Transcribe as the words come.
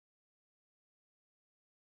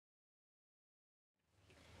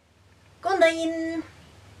Valentine!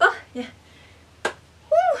 Oh, yeah.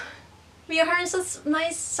 Woo! We are in such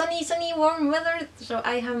nice, sunny, warm weather. So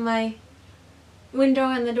I have my window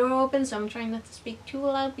and the door open, so I'm trying not to speak too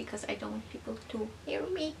loud because I don't want people to hear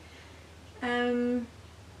me.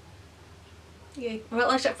 Yeah,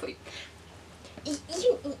 well, except for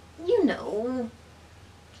you know,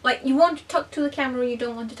 like you want to talk to the camera, you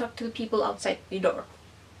don't want to talk to the people outside the door.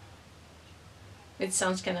 It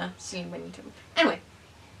sounds kind of silly when you do. Anyway,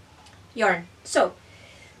 yarn. So,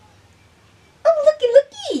 oh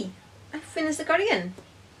looky! I finished the cardigan.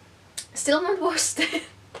 Still not washed.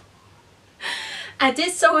 I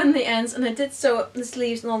did sew in the ends and I did sew the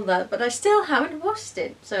sleeves and all that, but I still haven't washed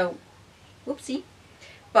it. So, whoopsie.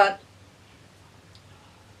 But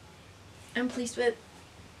I'm pleased with.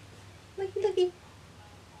 Looky.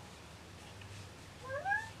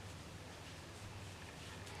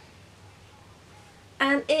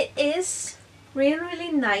 And it is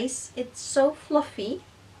really nice. It's so fluffy,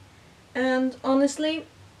 and honestly,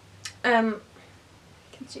 you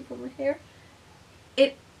can see from my hair,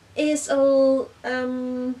 it is a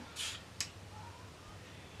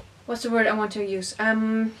what's the word I want to use?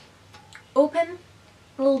 Open,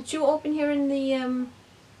 a little too open here in the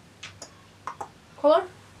collar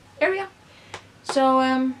area. So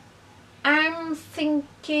I'm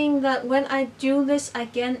thinking that when I do this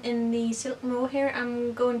again in the silk mohair,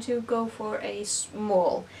 I'm going to go for a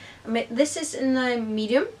small. I mean, this is in a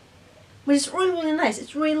medium, which is really nice.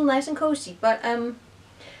 It's really nice and cozy. But I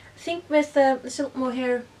think with the silk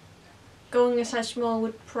mohair, going a size small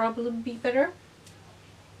would probably be better.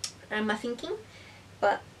 I'm thinking,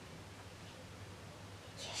 but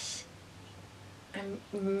yes, I'm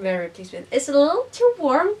very pleased with it. It's a little too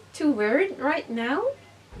warm to wear it right now.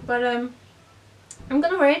 But I'm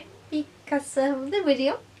gonna wear it because of the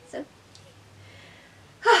video.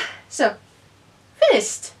 So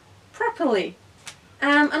finished properly.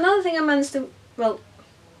 Another thing I managed to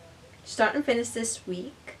start and finish this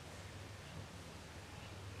week.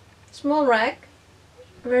 Small rag,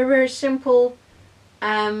 very simple.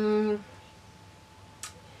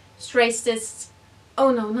 Straight stitch.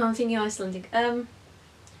 Oh no, I'm thinking Icelandic.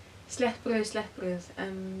 Slättbröd.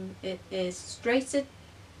 It is straight stitch.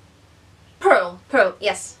 Pearl,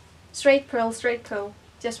 yes. Straight pearl.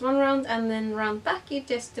 Just one round and then round back you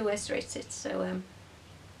just do a straight stitch. So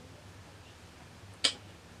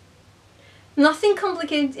nothing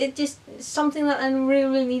complicated, it just something that I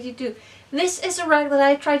really need to do. This is a rag that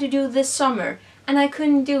I tried to do this summer and I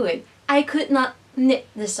couldn't do it. I could not knit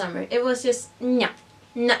this summer. It was just, not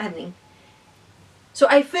happening. So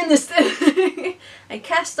I finished it. I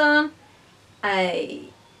cast on, I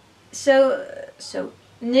so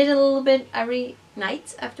knit a little bit every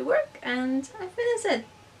night after work and I finished it.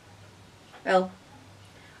 Well,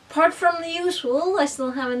 apart from the usual, I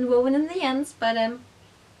still haven't woven in the ends, but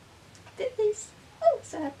did this. Oh,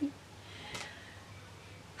 so happy.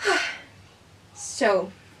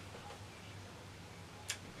 So,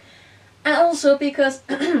 and also because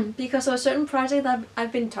because of a certain project that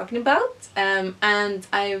I've been talking about, and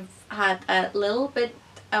I've had a little bit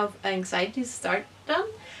of anxiety to start on,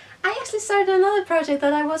 I actually started another project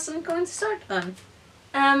that I wasn't going to start on.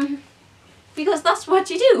 Because that's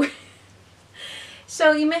what you do.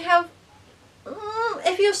 So you may have,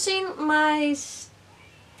 if you've seen my,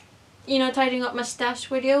 tidying up my stash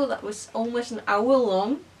video that was almost an hour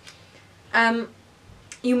long,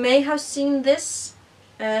 you may have seen this.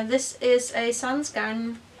 This is a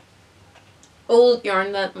Sandsgarn old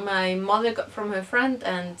yarn that my mother got from her friend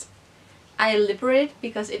and I liberated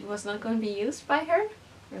because it was not going to be used by her.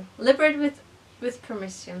 Liberated with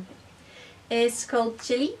permission. It's called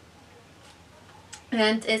Chili,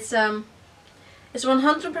 and it's 100%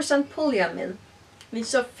 polyamide.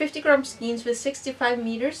 It's of 50 gram skeins with 65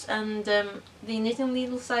 meters, and the knitting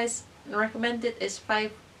needle size recommended is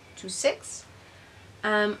 5 to 6.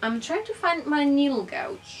 I'm trying to find my needle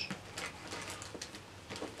gauge.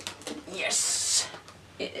 Yes,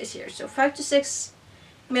 it is here. So 5 to 6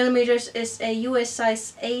 millimeters is a US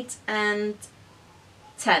size 8 and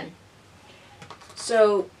 10.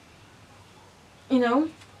 So, oh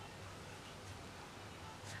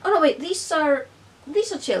no, wait, these are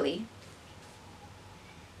Chili.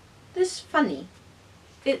 This is funny.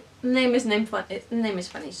 Name is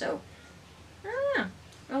funny. So, oh,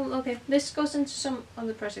 okay. This goes into some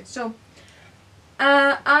other projects. So,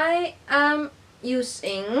 I am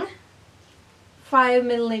using 5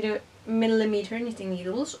 millimeter knitting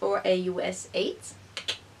needles or a US 8.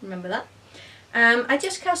 Remember that. I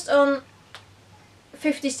just cast on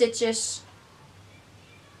 50 stitches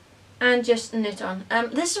and just knit on.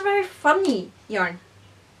 This is a very funny yarn.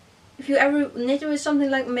 if you ever knit with something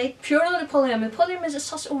like made purely out of polyamide. Polyamide is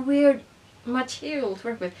such a weird material to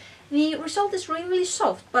work with. The result is really, really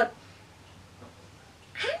soft, but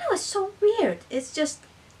I don't know, it's so weird. It's just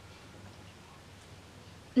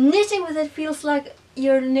knitting with it feels like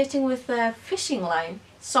you're knitting with a fishing line,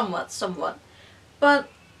 somewhat. But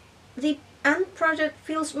the end project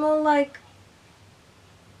feels more like,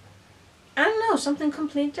 I don't know, something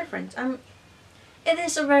completely different. It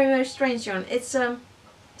is a very, very strange yarn. It's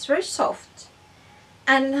very soft,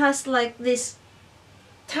 and it has like this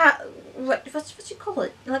what you call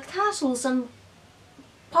it? Like tassels and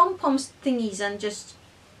pom-poms thingies, and just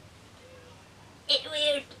it's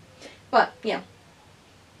weird. But yeah.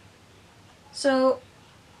 So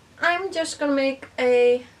I'm just gonna make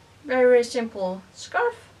a very, very simple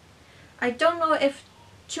scarf. I don't know if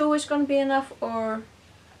 2 is gonna be enough, or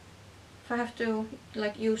if I have to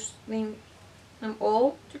like use them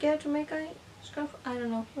all together to make a scarf. I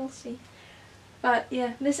don't know, we'll see. But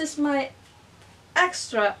yeah, this is my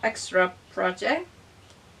extra project.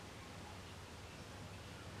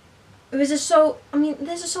 This is so,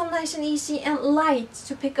 this is so nice and easy and light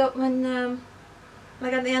to pick up when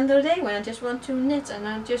like at the end of the day, when I just want to knit and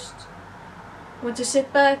I just want to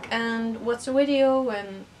sit back and watch a video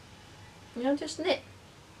and, you know, just knit.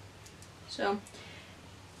 So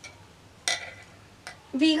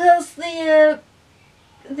because the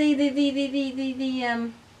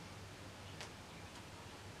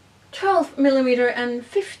 12mm and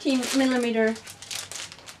 15mm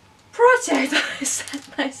project I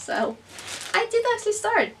set myself, I did actually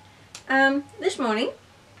start this morning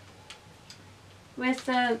with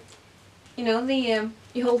you know,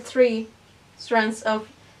 you hold 3 strands of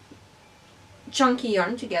chunky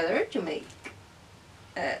yarn together to make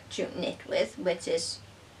to knit with, which is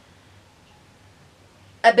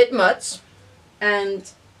a bit much,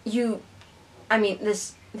 and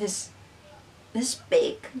this is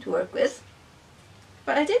big to work with,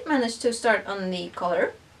 but I did manage to start on the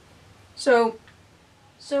collar. So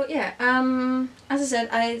yeah, as I said,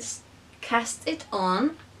 I cast it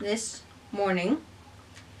on this morning,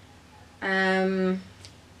 and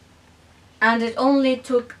it only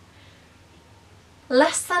took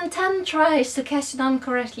less than 10 tries to cast it on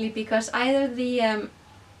correctly, because either the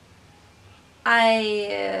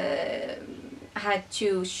I had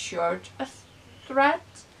too short a thread,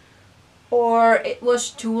 or it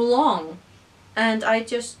was too long, and I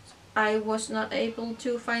was not able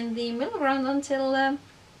to find the middle ground until I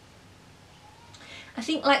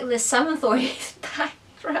think like the 7th or 8th time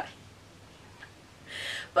try.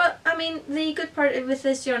 But the good part with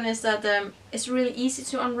this yarn is that it's really easy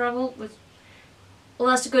to unravel. Well,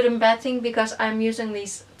 that's a good and bad thing, because I'm using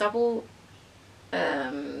these double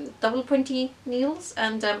pointy needles,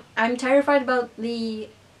 and I'm terrified about the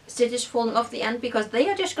stitches falling off the end, because they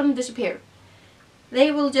are just gonna disappear.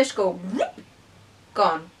 They will just go whoop,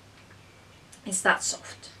 gone. It's that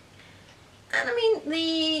soft. And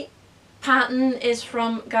the pattern is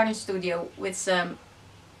from Garden Studio, which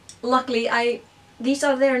luckily these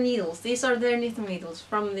are their needles. These are their knitting needles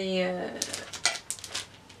from the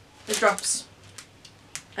drops,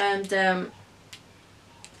 and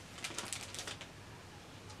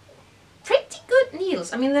pretty good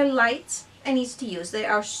needles. They're light and easy to use. They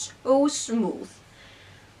are so smooth.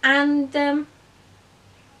 And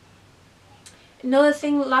another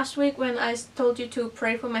thing, last week when I told you to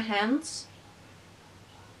pray for my hands,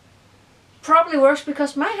 probably works,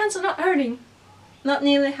 because my hands are not hurting. Not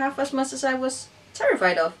nearly half as much as I was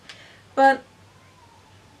terrified of. But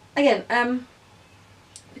again,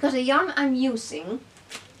 because the yarn I'm using,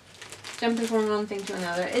 jumping from one thing to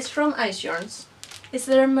another, is from Ice Yarns. It's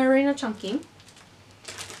their Merino Chunky.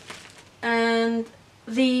 And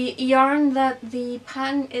the yarn that the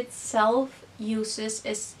pattern itself uses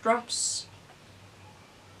is Drops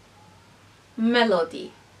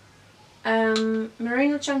Melody.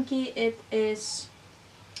 Merino Chunky, it is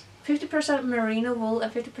 50% merino wool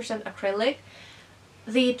and 50% acrylic.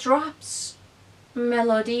 The Drops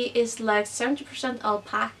Melody is like 70%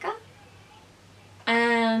 alpaca,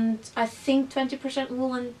 and I think 20%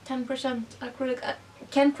 wool and 10% acrylic. I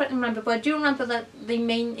can't quite remember, but I do remember that the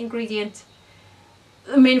main ingredient,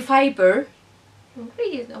 the main fiber,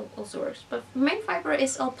 ingredient also works, but the main fiber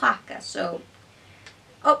is alpaca, so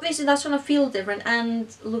obviously that's gonna feel different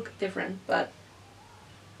and look different, but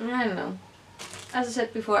I don't know. As I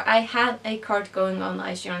said before, I had a cart going on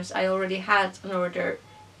Ice Yarns. I already had an order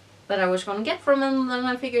that I was gonna get from them, and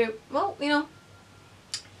I figured, well, you know,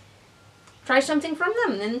 try something from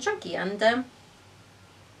them in Chunky. And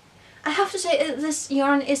I have to say, this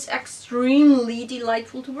yarn is extremely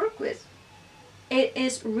delightful to work with. It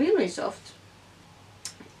is really soft.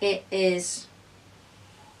 It is,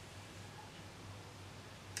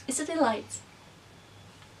 it's a delight.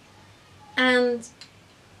 And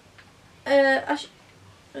yeah,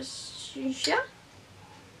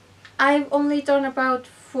 I've only done about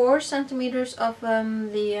 4 centimeters of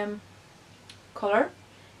the color.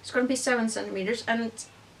 It's gonna be 7 centimeters, and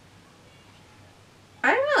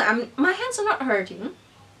I don't know. My hands are not hurting,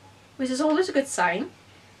 which is always a good sign.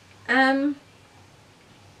 So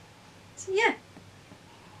yeah,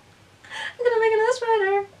 I'm gonna make another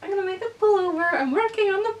sweater. I'm gonna make a pullover. I'm working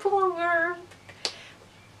on the pullover.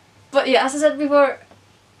 But yeah, as I said before,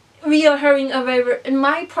 we are having a very, in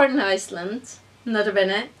my part in Iceland, nota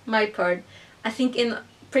bene, my part, I think in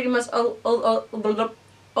pretty much all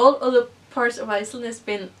other parts of Iceland it's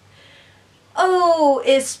been, oh,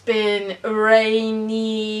 it's been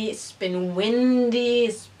rainy, it's been windy,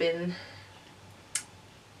 it's been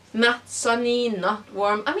not sunny, not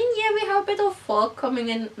warm. I mean, yeah, we have a bit of fog coming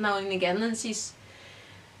in now and again, and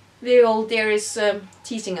the old dear is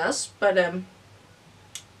teasing us, but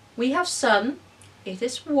we have sun. It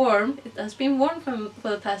is warm. It has been warm for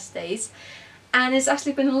the past days, and it's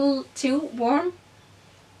actually been a little too warm.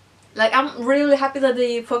 Like, I'm really happy that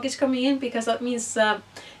the fog is coming in, because that means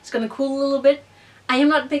it's gonna cool a little bit. I am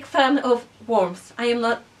not a big fan of warmth. I am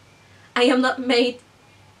not made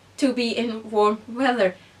to be in warm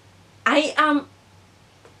weather. I am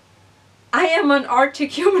an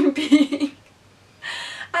Arctic human being.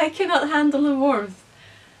 I cannot handle the warmth.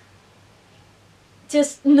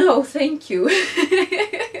 Just no, thank you.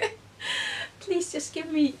 Please just give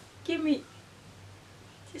me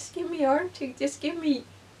Arctic. Just give me,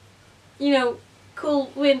 you know, cool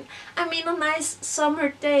wind. I mean, a nice summer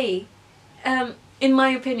day. In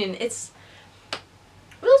my opinion, it's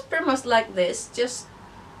pretty much like this. Just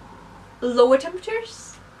lower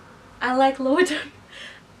temperatures. I like lower temperatures.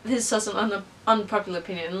 This is such an unpopular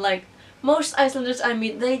opinion. Like, most Icelanders I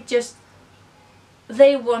meet,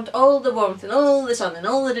 they want all the warmth and all the sun and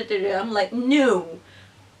all the I'm like, no.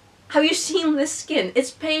 Have you seen this skin?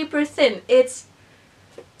 It's paper thin. It's,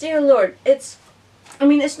 dear Lord, it's, I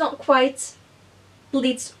mean, it's not quite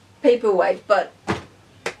bleach paper white, but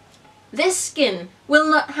this skin will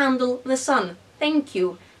not handle the sun. Thank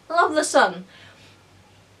you. Love the sun.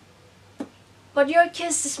 But your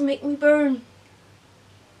kisses make me burn.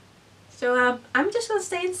 So I'm just gonna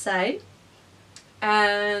stay inside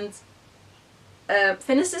and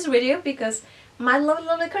finish this video, because my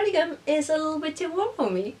lovely cardigan is a little bit too warm for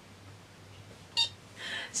me.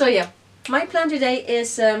 So yeah, my plan today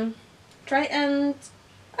is try and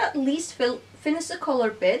at least finish the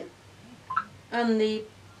collar bit on the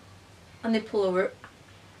pullover.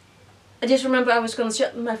 I just remember I was gonna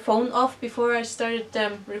shut my phone off before I started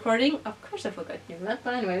recording. Of course I forgot to do that,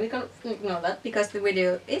 but anyway, we can ignore that because the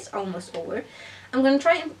video is almost over. I'm gonna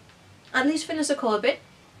try and at least finish the collar bit.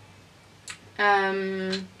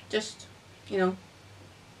 Just, you know,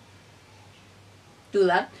 do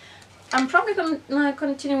that. I'm probably gonna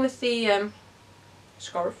continue with the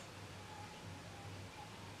scarf.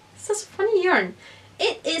 Such a funny yarn.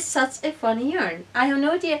 It is such a funny yarn. I have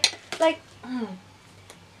no idea, like,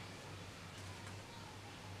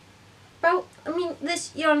 well, I mean,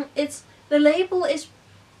 this yarn, the label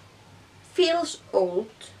feels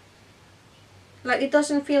old. Like, it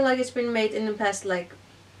doesn't feel like it's been made in the past, like,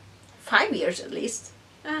 5 years at least.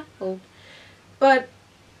 Old. But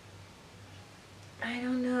I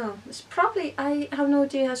don't know. It's probably, I have no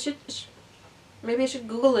idea. Maybe I should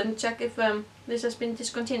Google and check if this has been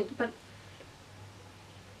discontinued. But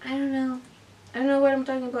I don't know. I don't know what I'm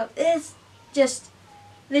talking about. It's just,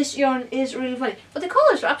 this yarn is really funny. But the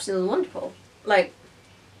colors are absolutely wonderful. Like,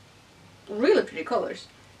 really pretty colors.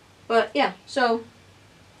 But yeah, so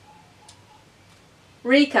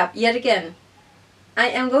recap yet again. I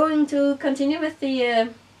am going to continue with the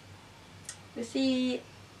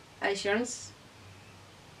ice yarns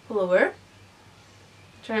pullover.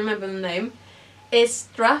 Try to remember the name. It's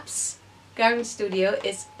Straps Garden Studio.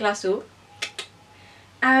 It's Glasur.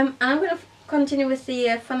 I'm gonna continue with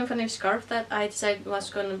the funny scarf that I decided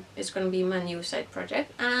is gonna be my new side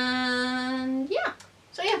project. And yeah,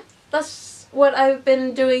 so yeah, that's what I've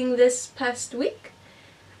been doing this past week.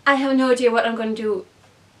 I have no idea what I'm gonna do.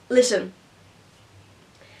 Listen.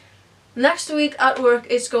 Next week at work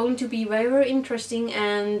is going to be very interesting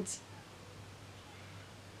and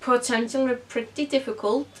potentially pretty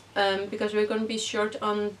difficult, because we're going to be short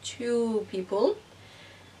on 2 people.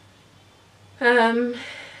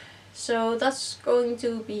 So that's going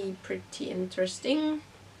to be pretty interesting.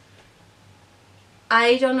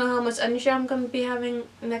 I don't know how much energy I'm going to be having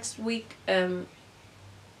next week to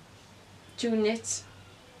knit.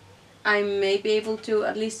 I may be able to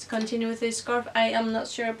at least continue with this scarf. I am not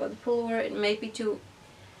sure about the pullover. It may be too...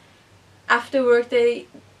 After work day,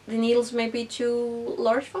 the needles may be too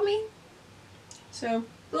large for me. So,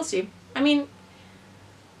 we'll see. I mean,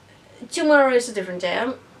 tomorrow is a different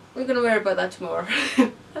day. We're gonna worry about that tomorrow.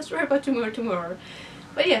 Let's worry about tomorrow.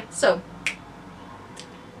 But yeah, so...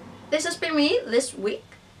 This has been me this week.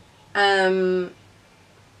 And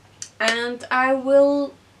I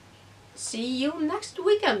will see you next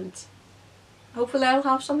weekend. Hopefully I'll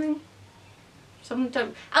have something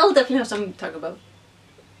to... I'll definitely have something to talk about.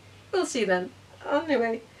 We'll see then.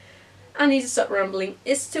 Anyway, I need to stop rambling.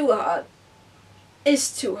 It's too hot.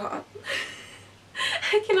 It's too hot.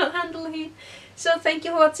 I cannot handle the heat. So thank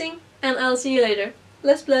you for watching, and I'll see you later.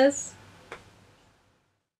 Bless.